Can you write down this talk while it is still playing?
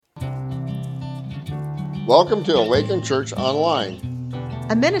Welcome to Awaken Church Online,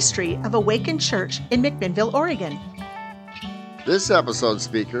 a ministry of Awaken Church in McMinnville, Oregon. This episode's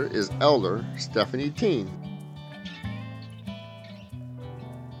speaker is Elder Stephanie Teen.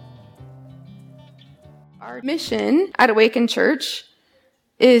 Our mission at Awaken Church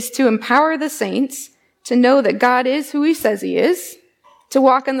is to empower the saints to know that God is who He says He is, to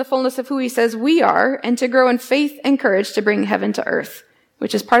walk in the fullness of who He says we are, and to grow in faith and courage to bring heaven to earth,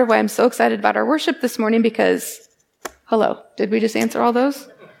 which is part of why I'm so excited about our worship this morning because, hello, did we just answer all those?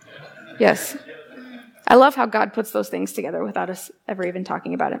 Yes. I love how God puts those things together without us ever even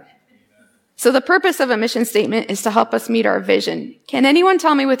talking about it. So the purpose of a mission statement is to help us meet our vision. Can anyone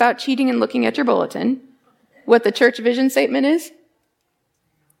tell me without cheating and looking at your bulletin what the church vision statement is?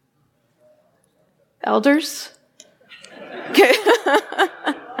 Elders? Okay.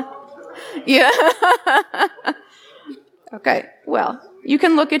 Yeah. Okay, well, you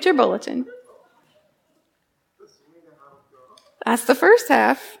can look at your bulletin. That's the first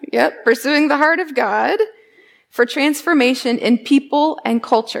half. Yep, pursuing the heart of God for transformation in people and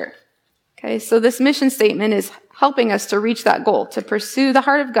culture. Okay, so this mission statement is helping us to reach that goal, to pursue the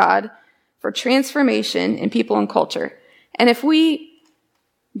heart of God for transformation in people and culture. And if we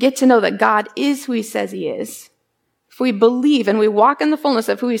get to know that God is who He says He is, if we believe and we walk in the fullness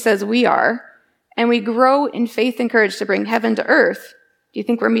of who He says we are, and we grow in faith and courage to bring heaven to earth, do you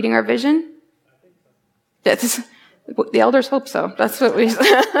think we're meeting our vision? The elders hope so. That's what we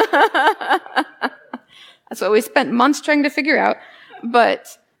spent months trying to figure out,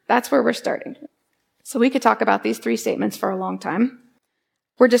 but that's where we're starting. So we could talk about these three statements for a long time.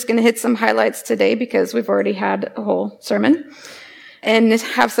 We're just going to hit some highlights today because we've already had a whole sermon, and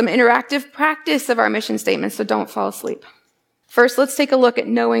have some interactive practice of our mission statement, so don't fall asleep. First, let's take a look at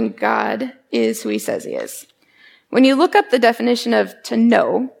knowing God is who He says He is. When you look up the definition of to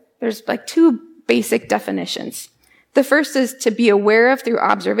know, there's like two basic definitions. The first is to be aware of through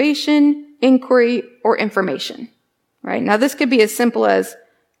observation, inquiry, or information. Right? Now, this could be as simple as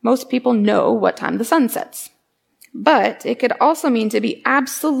most people know what time the sun sets. But it could also mean to be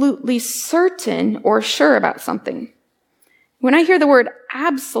absolutely certain or sure about something. When I hear the word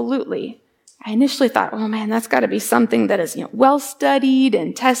absolutely, I initially thought, oh man, that's got to be something that is, well studied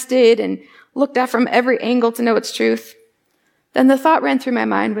and tested and looked at from every angle to know its truth. Then the thought ran through my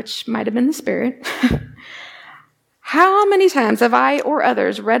mind, which might have been the Spirit. How many times have I or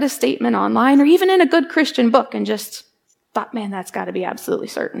others read a statement online or even in a good Christian book and just thought, man, that's got to be absolutely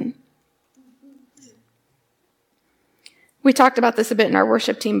certain? We talked about this a bit in our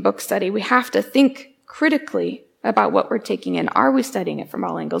worship team book study. We have to think critically about what we're taking in. Are we studying it from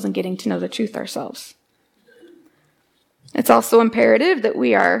all angles and getting to know the truth ourselves? It's also imperative that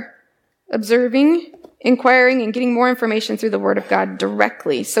we are observing, inquiring, and getting more information through the Word of God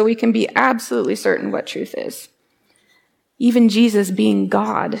directly so we can be absolutely certain what truth is. Even Jesus, being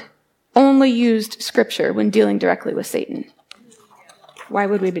God, only used Scripture when dealing directly with Satan. Why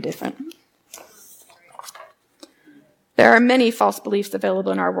would we be different? There are many false beliefs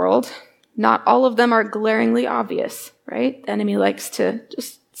available in our world. Not all of them are glaringly obvious, right? The enemy likes to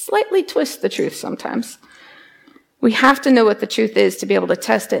just slightly twist the truth sometimes. We have to know what the truth is to be able to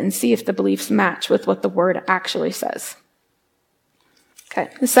test it and see if the beliefs match with what the Word actually says. Okay,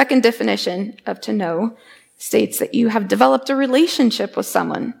 the second definition of to know states that you have developed a relationship with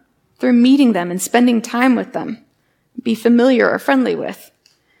someone through meeting them and spending time with them, be familiar or friendly with.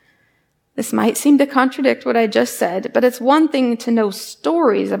 This might seem to contradict what I just said, but it's one thing to know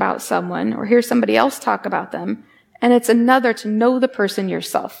stories about someone or hear somebody else talk about them, and it's another to know the person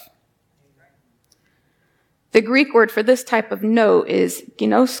yourself. The Greek word for this type of know is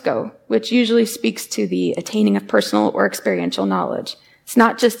ginosko, which usually speaks to the attaining of personal or experiential knowledge. It's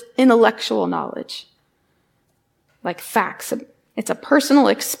not just intellectual knowledge, like facts. It's a personal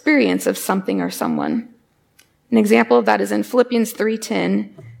experience of something or someone. An example of that is in Philippians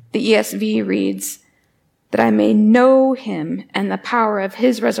 3:10. The ESV reads, that I may know Him and the power of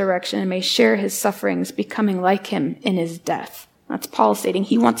His resurrection and may share His sufferings, becoming like Him in His death. That's Paul stating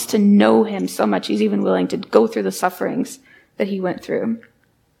he wants to know Him so much he's even willing to go through the sufferings that He went through.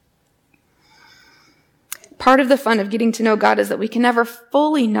 Part of the fun of getting to know God is that we can never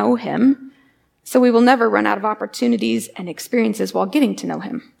fully know Him, so we will never run out of opportunities and experiences while getting to know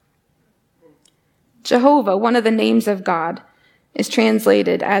Him. Jehovah, one of the names of God, is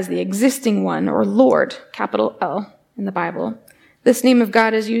translated as the existing one or Lord, capital L, in the Bible. This name of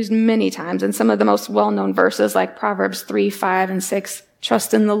God is used many times in some of the most well-known verses like Proverbs 3, 5, and 6.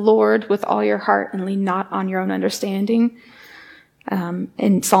 Trust in the Lord with all your heart and lean not on your own understanding.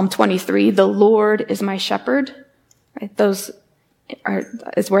 In Psalm 23, the Lord is my shepherd. Right? Those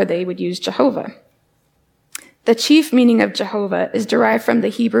is where they would use Jehovah. The chief meaning of Jehovah is derived from the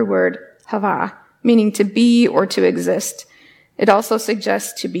Hebrew word hava, meaning to be or to exist. It also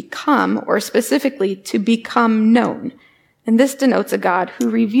suggests to become, or specifically to become known. And this denotes a God who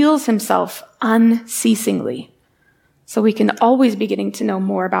reveals himself unceasingly. So we can always be getting to know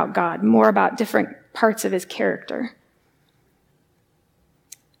more about God, more about different parts of his character.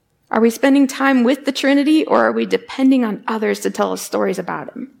 Are we spending time with the Trinity, or are we depending on others to tell us stories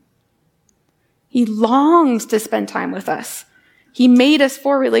about him? He longs to spend time with us. He made us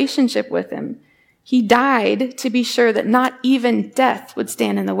for relationship with him. He died to be sure that not even death would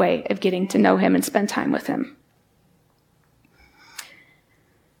stand in the way of getting to know him and spend time with him.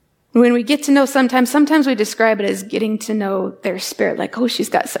 When we get to know sometimes we describe it as getting to know their spirit, like, oh, she's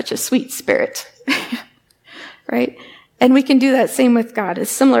got such a sweet spirit, right? And we can do that same with God.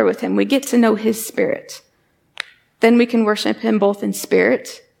 It's similar with him. We get to know his spirit. Then we can worship him both in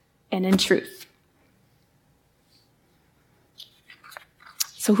spirit and in truth.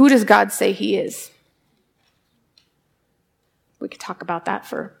 So who does God say he is? We could talk about that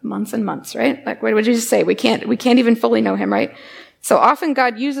for months and months, right? Like, what would you just say? We can't even fully know him, right? So often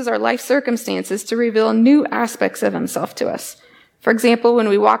God uses our life circumstances to reveal new aspects of himself to us. For example, when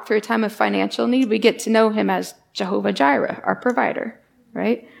we walk through a time of financial need, we get to know him as Jehovah Jireh, our provider,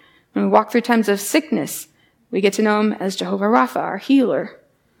 right? When we walk through times of sickness, we get to know him as Jehovah Rapha, our healer.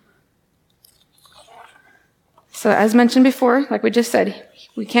 So as mentioned before, like we just said,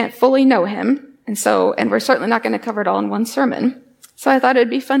 we can't fully know him. And we're certainly not going to cover it all in one sermon. So I thought it'd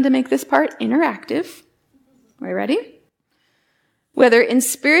be fun to make this part interactive. Are you ready? Whether in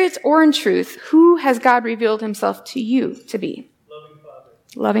spirit or in truth, who has God revealed himself to you to be? Loving Father.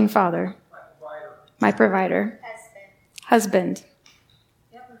 Loving Father. My provider. Husband.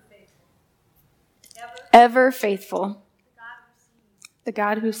 Ever faithful. The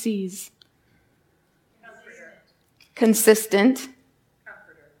God who sees. Consistent.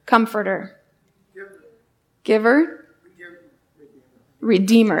 Comforter. Giver.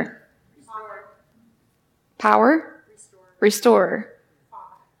 Redeemer. Power. Restorer.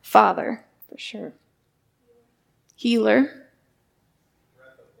 Father, for sure. Healer.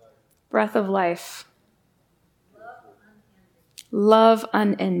 Breath of life. Love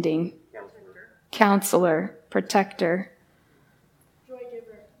unending. Counselor. Protector.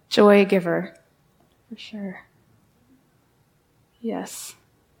 Joy giver. For sure. Yes.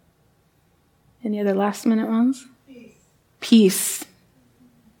 Any other last minute ones? Peace.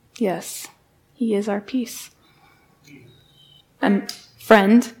 Yes. He is our peace. And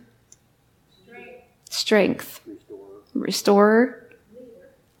friend. Strength. Restorer.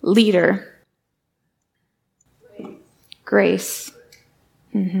 Leader. Grace.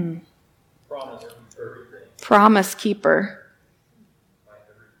 Mm-hmm. Promise keeper.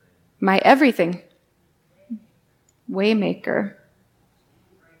 My everything. Waymaker.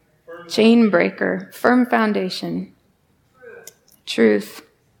 Chain breaker. Firm foundation. Truth.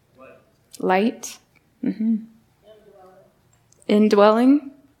 Light. Mm-hmm.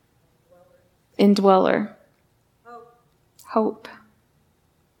 Indwelling. Indweller. Hope.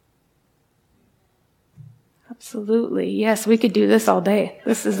 Absolutely. Yes, we could do this all day.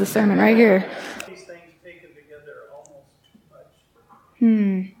 This is the sermon right here. These things taken together are almost too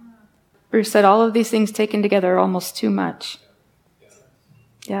much. Bruce said all of these things taken together are almost too much.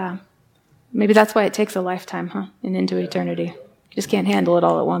 Yeah. Maybe that's why it takes a lifetime, huh? And into eternity. You just can't handle it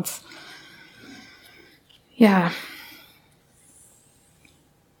all at once. Yeah.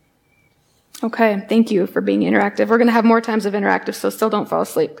 Okay, thank you for being interactive. We're going to have more times of interactive, so still don't fall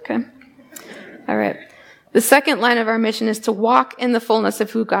asleep, okay? All right. The second line of our mission is to walk in the fullness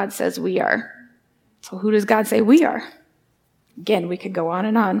of who God says we are. So who does God say we are? Again, we could go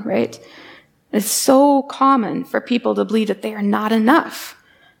on, right? It's so common for people to believe that they are not enough,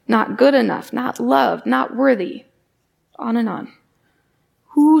 not good enough, not loved, not worthy, on and on.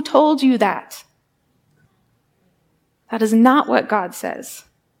 Who told you that? That is not what God says.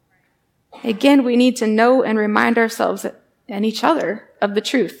 Again, we need to know and remind ourselves and each other of the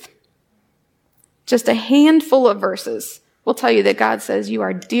truth. Just a handful of verses will tell you that God says you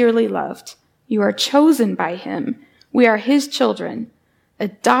are dearly loved. You are chosen by him. We are his children,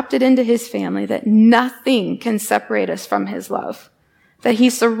 adopted into his family, that nothing can separate us from his love, that he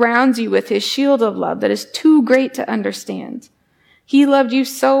surrounds you with his shield of love that is too great to understand. He loved you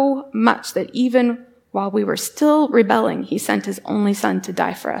so much that even while we were still rebelling, he sent his only son to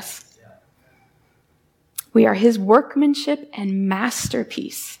die for us. We are his workmanship and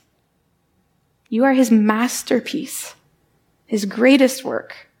masterpiece. You are his masterpiece, his greatest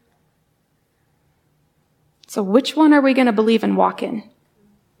work. So which one are we going to believe and walk in?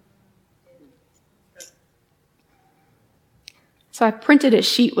 So I printed a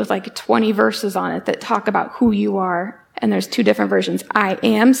sheet with like 20 verses on it that talk about who you are. And there's two different versions. I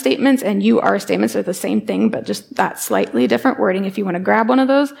am statements and you are statements are the same thing, but just that slightly different wording. If you want to grab one of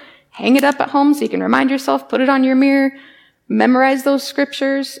those, hang it up at home so you can remind yourself, put it on your mirror, memorize those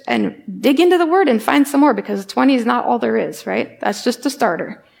scriptures, and dig into the word and find some more, because 20 is not all there is, right? That's just a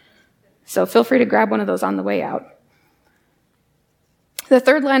starter. So feel free to grab one of those on the way out. The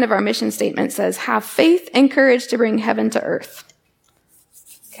third line of our mission statement says, have faith and courage to bring heaven to earth.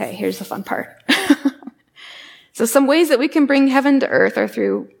 Okay, here's the fun part. So some ways that we can bring heaven to earth are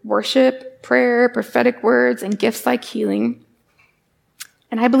through worship, prayer, prophetic words, and gifts like healing.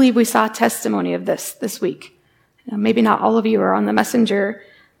 And I believe we saw testimony of this week. Maybe not all of you are on the Messenger,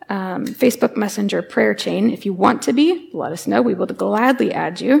 Facebook Messenger prayer chain. If you want to be, let us know. We will gladly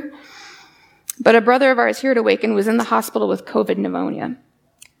add you. But a brother of ours here at Awaken was in the hospital with COVID pneumonia.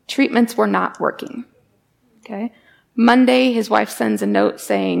 Treatments were not working. Okay. Monday, his wife sends a note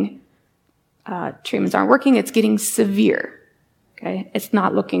saying, treatments aren't working. It's getting severe. Okay. It's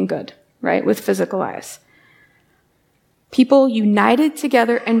not looking good, right? With physical eyes. People united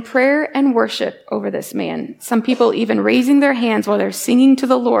together in prayer and worship over this man. Some people even raising their hands while they're singing to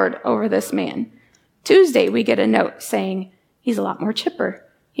the Lord over this man. Tuesday, we get a note saying he's a lot more chipper.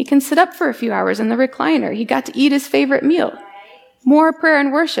 He can sit up for a few hours in the recliner. He got to eat his favorite meal. More prayer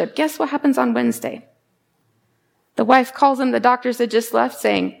and worship. Guess what happens on Wednesday? The wife calls him, the doctors had just left,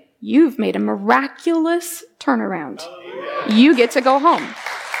 saying, you've made a miraculous turnaround. You get to go home.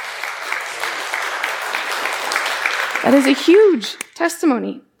 That is a huge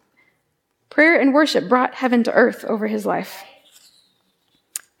testimony. Prayer and worship brought heaven to earth over his life.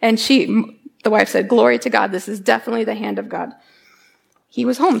 And the wife said, glory to God, this is definitely the hand of God. He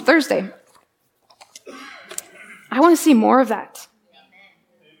was home Thursday. I want to see more of that.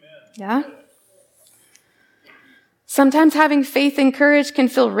 Yeah? Sometimes having faith and courage can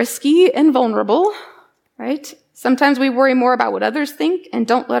feel risky and vulnerable, right? Sometimes we worry more about what others think and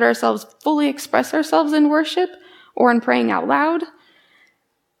don't let ourselves fully express ourselves in worship or in praying out loud.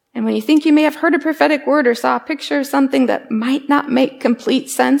 And when you think you may have heard a prophetic word or saw a picture of something that might not make complete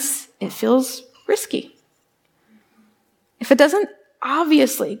sense, it feels risky. If it doesn't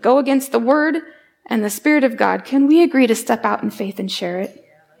obviously go against the word and the Spirit of God, can we agree to step out in faith and share it?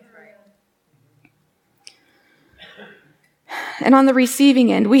 And on the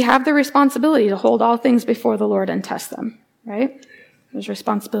receiving end, we have the responsibility to hold all things before the Lord and test them, right? There's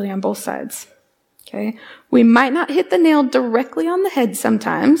responsibility on both sides, okay? We might not hit the nail directly on the head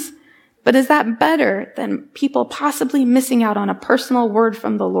sometimes, but is that better than people possibly missing out on a personal word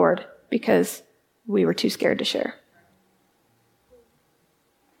from the Lord because we were too scared to share?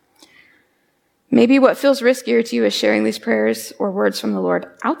 Maybe what feels riskier to you is sharing these prayers or words from the Lord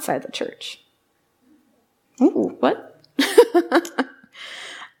outside the church. Ooh, what?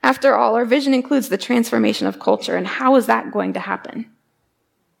 After all, our vision includes the transformation of culture, and how is that going to happen?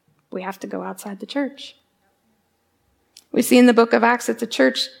 We have to go outside the church. We see in the book of Acts that the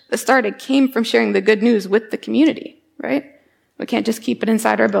church that started came from sharing the good news with the community, right? We can't just keep it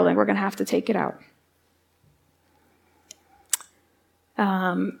inside our building. We're going to have to take it out.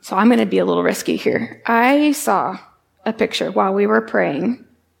 So I'm going to be a little risky here. I saw a picture while we were praying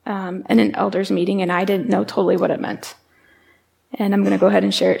in an elders meeting, and I didn't know totally what it meant. And I'm going to go ahead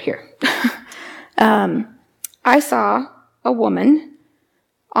and share it here. I saw a woman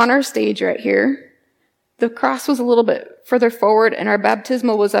on our stage right here. The cross was a little bit further forward, and our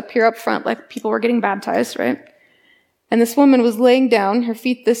baptismal was up here up front, like people were getting baptized, right? And this woman was laying down, her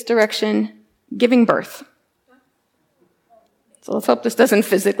feet this direction, giving birth. So let's hope this doesn't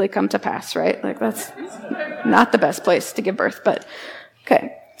physically come to pass, right? Like that's not the best place to give birth, but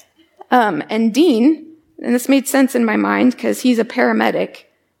okay. And Dean, and this made sense in my mind because he's a paramedic,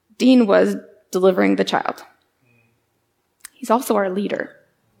 Dean was delivering the child. He's also our leader.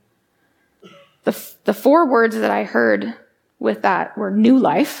 The four words that I heard with that were new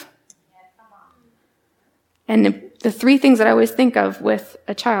life. And the three things that I always think of with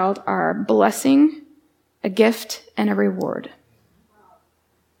a child are blessing, a gift, and a reward.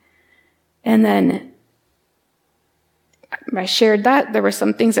 And then I shared that. There were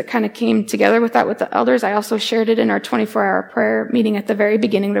some things that kind of came together with that with the elders. I also shared it in our 24-hour prayer meeting at the very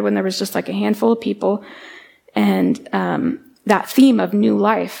beginning when there was just like a handful of people. And that theme of new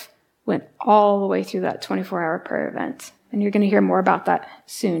life went all the way through that 24-hour prayer event. And you're going to hear more about that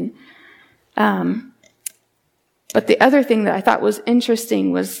soon. But the other thing that I thought was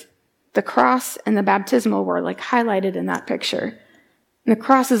interesting was the cross and the baptismal were like highlighted in that picture. And the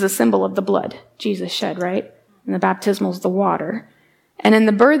cross is a symbol of the blood Jesus shed, right? And the baptismal is the water. And in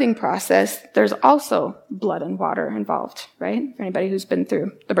the birthing process, there's also blood and water involved, right? For anybody who's been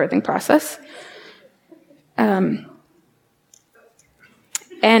through the birthing process. And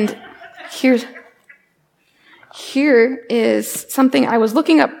here is something I was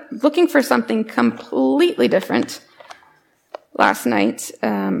looking for something completely different last night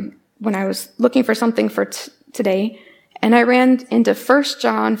when I was looking for something for today, and I ran into 1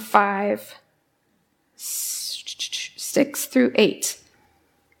 John 5, 6 through 8.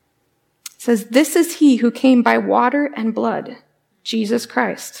 It says, "This is he who came by water and blood, Jesus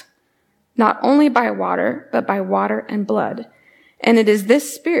Christ. Not only by water, but by water and blood. And it is the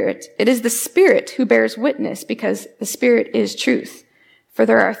Spirit who bears witness, because the Spirit is truth. For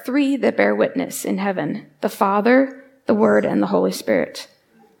there are three that bear witness in heaven, the Father, the Word, and the Holy Spirit.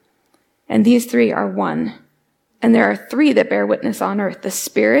 And these three are one. And there are three that bear witness on earth, the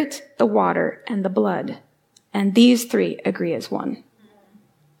Spirit, the water, and the blood. And these three agree as one."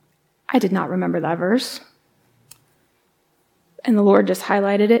 I did not remember that verse. And the Lord just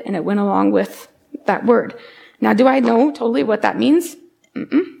highlighted it, and it went along with that word. Now, do I know totally what that means?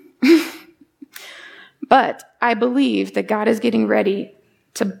 But I believe that God is getting ready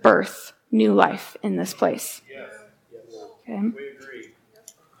to birth new life in this place. Yes. Okay? We agree.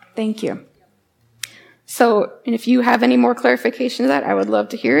 Thank you. So, and if you have any more clarification of that, I would love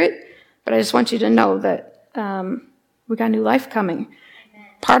to hear it. But I just want you to know that we got new life coming.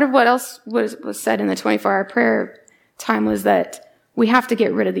 Part of what else was said in the 24-hour prayer time was that we have to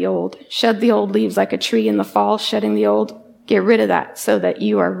get rid of the old. Shed the old leaves like a tree in the fall, shedding the old. Get rid of that so that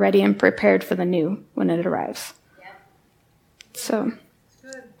you are ready and prepared for the new when it arrives. Yep. So,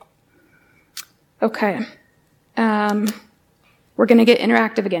 okay. We're going to get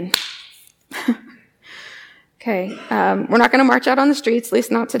interactive again. Okay. We're not going to march out on the streets, at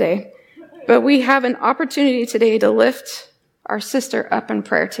least not today. But we have an opportunity today to lift our sister up in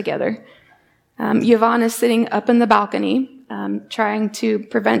prayer together. Yvonne is sitting up in the balcony, trying to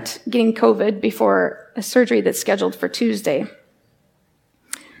prevent getting COVID before a surgery that's scheduled for Tuesday.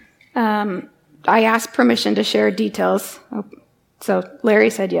 I asked permission to share details. Oh, so Larry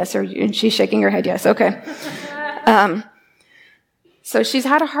said yes, and she's shaking her head yes. Okay. So she's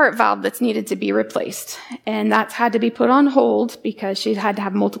had a heart valve that's needed to be replaced, and that's had to be put on hold because she had to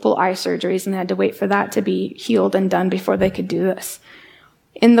have multiple eye surgeries and had to wait for that to be healed and done before they could do this.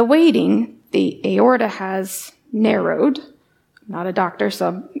 In the waiting, the aorta has narrowed. I'm not a doctor,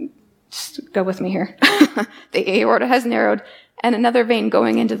 so just go with me here. The aorta has narrowed, and another vein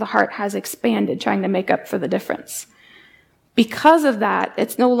going into the heart has expanded, trying to make up for the difference. Because of that,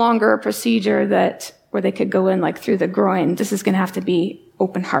 it's no longer a procedure where they could go in like through the groin. This is going to have to be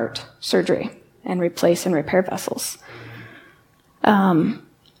open heart surgery and replace and repair vessels. How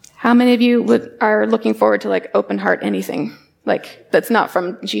many of you are looking forward to like open heart anything? Like that's not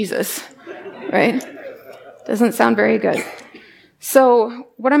from Jesus, right? Doesn't sound very good. So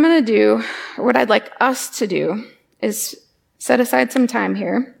what I'm going to do, or what I'd like us to do, is set aside some time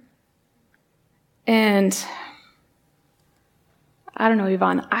here. And I don't know,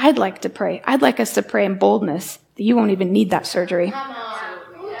 Yvonne, I'd like to pray. I'd like us to pray in boldness that you won't even need that surgery. Come on.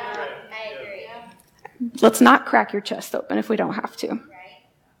 Yeah, I agree. Let's not crack your chest open if we don't have to.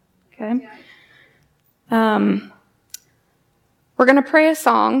 Okay? We're going to pray a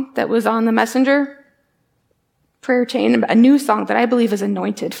song that was on the Messenger prayer chain, a new song that I believe is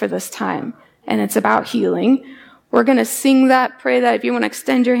anointed for this time. And it's about healing. We're going to sing that, pray that. If you want to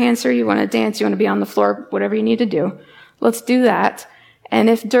extend your hands, or you want to dance, you want to be on the floor, whatever you need to do, let's do that. And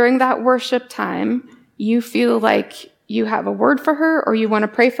if during that worship time you feel like you have a word for her or you want to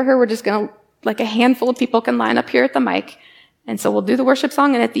pray for her, we're just going to, like a handful of people can line up here at the mic. And so we'll do the worship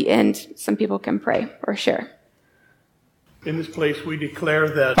song, and at the end, some people can pray or share. In this place, we declare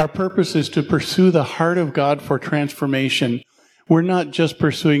that our purpose is to pursue the heart of God for transformation. We're not just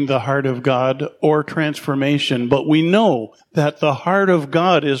pursuing the heart of God or transformation, but we know that the heart of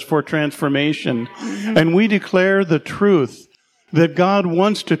God is for transformation. And we declare the truth that God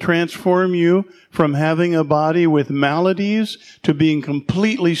wants to transform you from having a body with maladies to being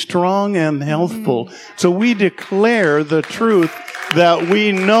completely strong and healthful. So we declare the truth that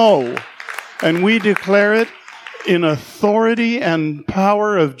we know, and we declare it in authority and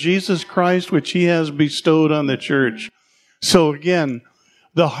power of Jesus Christ, which He has bestowed on the church. So again,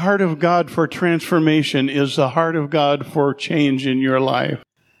 the heart of God for transformation is the heart of God for change in your life.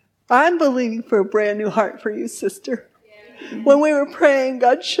 I'm believing for a brand new heart for you, sister. When we were praying,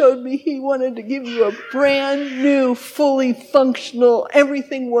 God showed me He wanted to give you a brand new, fully functional,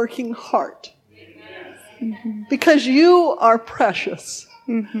 everything working heart. Mm-hmm. Because you are precious.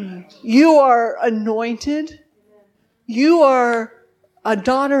 Mm-hmm. You are anointed. You are a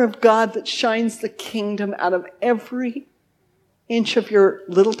daughter of God that shines the kingdom out of every inch of your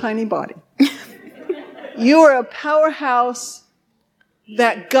little tiny body. You are a powerhouse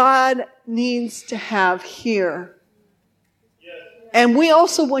that God needs to have here. And we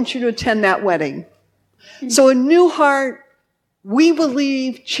also want you to attend that wedding. So a new heart, we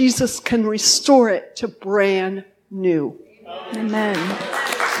believe Jesus can restore it to brand new. Amen.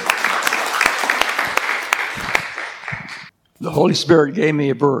 The Holy Spirit gave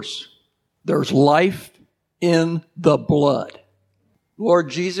me a verse. There's life in the blood. Lord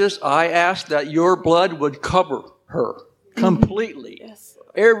Jesus, I ask that your blood would cover her completely. Yes.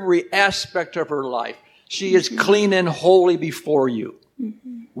 Every aspect of her life. She is clean and holy before you.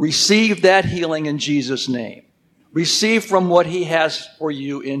 Receive that healing in Jesus' name. Receive from what he has for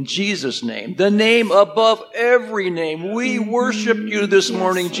you in Jesus' name. The name above every name. We worship you this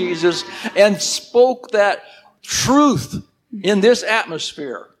morning, Jesus, and spoke that truth in this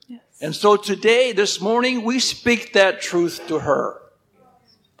atmosphere. Yes. And so today, this morning, we speak that truth to her.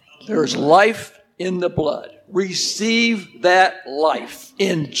 There's life in the blood. Receive that life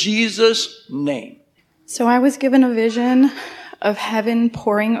in Jesus' name. So I was given a vision of heaven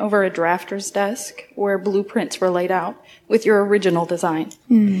pouring over a drafter's desk where blueprints were laid out with your original design,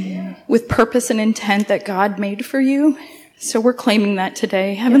 with purpose and intent that God made for you. So we're claiming that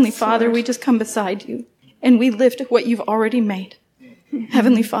today. Heavenly Father, we just come beside you and we lift what you've already made.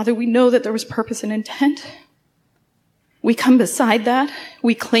 Heavenly Father, we know that there was purpose and intent. We come beside that.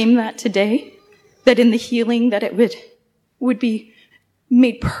 We claim that today, that in the healing that it would be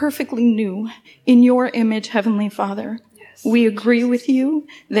made perfectly new in your image, Heavenly Father. Yes. We agree with you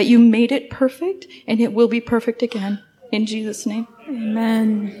that you made it perfect and it will be perfect again. In Jesus' name.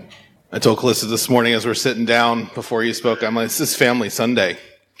 Amen. I told Calista this morning as we're sitting down before you spoke, I'm like, this is Family Sunday.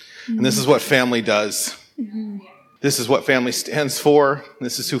 And this is what family does. This is what family stands for.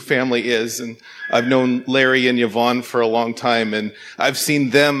 This is who family is. And I've known Larry and Yvonne for a long time, and I've seen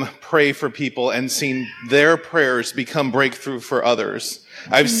them pray for people and seen their prayers become breakthrough for others.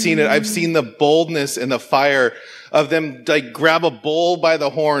 I've seen it. I've seen the boldness and the fire of them like grab a bull by the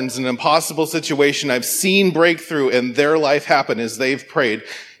horns in an impossible situation. I've seen breakthrough in their life happen as they've prayed.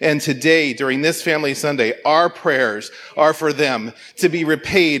 And today, during this Family Sunday, our prayers are for them, to be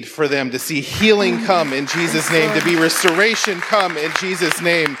repaid for them, to see healing come in Jesus' name, to be restoration come in Jesus'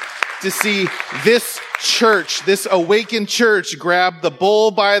 name, to see this church, this awakened church, grab the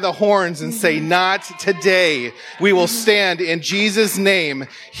bull by the horns and say, not today. We will stand in Jesus' name,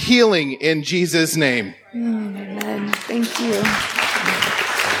 healing in Jesus' name. Amen. Thank you.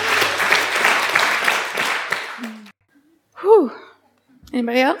 Whew.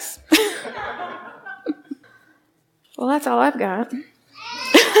 Anybody else? Well, that's all I've got.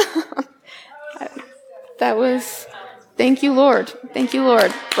 That was, thank you, Lord. Thank you,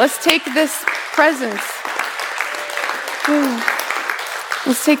 Lord. Let's take this presence.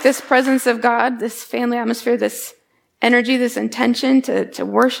 Let's take this presence of God, this family atmosphere, this energy, this intention to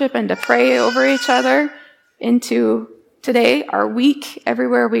worship and to pray over each other into today, our week,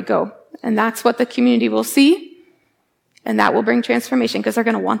 everywhere we go. And that's what the community will see. And that will bring transformation because they're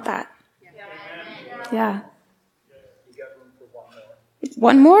going to want that. Yeah.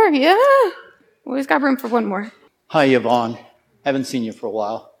 One more? Yeah. Always got room for one more. Hi, Yvonne. Haven't seen you for a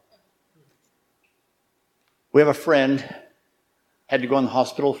while. We have a friend, had to go in the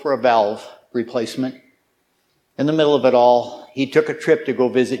hospital for a valve replacement. In the middle of it all, he took a trip to go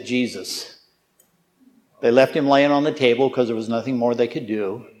visit Jesus. They left him laying on the table because there was nothing more they could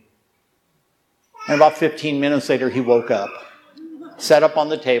do. And about 15 minutes later, he woke up, sat up on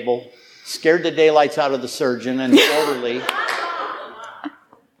the table, scared the daylights out of the surgeon and the orderly.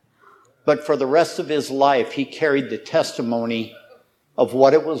 But for the rest of his life, he carried the testimony of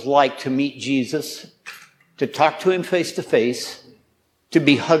what it was like to meet Jesus, to talk to him face to face, to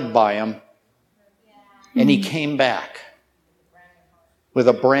be hugged by him. And he came back with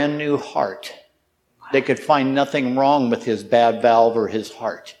a brand new heart. They could find nothing wrong with his bad valve or his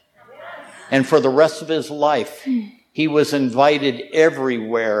heart. And for the rest of his life, he was invited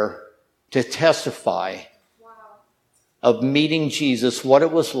everywhere to testify of meeting Jesus, what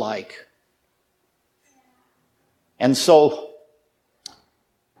it was like. And so,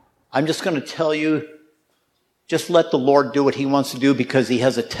 I'm just going to tell you, just let the Lord do what he wants to do because he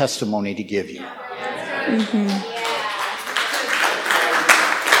has a testimony to give you. Amen.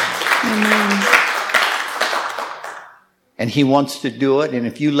 And he wants to do it, and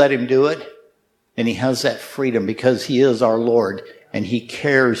if you let him do it, then he has that freedom because he is our Lord, and he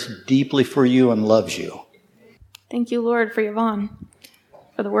cares deeply for you and loves you. Thank you, Lord, for Yvonne,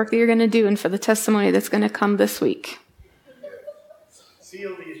 for the work that you're going to do and for the testimony that's going to come this week.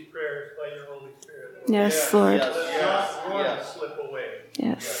 seal these prayers by your Holy Spirit. Lord. Yes, Lord. Let not one slip away.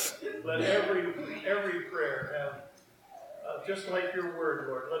 Yes. Let every prayer have, just like your word,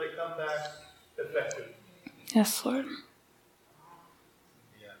 Lord, let it come back effective. Yes, Lord.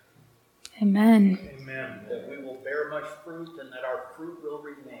 Amen. Amen. That we will bear much fruit and that our fruit will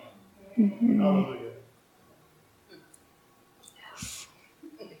remain. Mm-hmm. Hallelujah. Yes.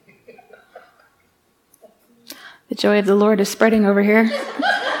 The joy of the Lord is spreading over here.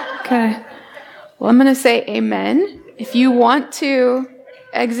 Okay. Well, I'm going to say amen. If you want to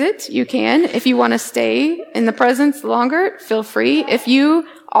exit, you can. If you want to stay in the presence longer, feel free. If you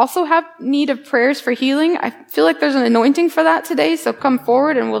also have need of prayers for healing, I feel like there's an anointing for that today, so come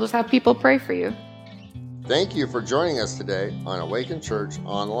forward and we'll just have people pray for you. Thank you for joining us today on Awaken Church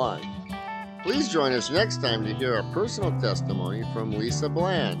Online. Please join us next time to hear a personal testimony from Lisa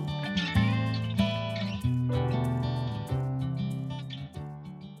Bland.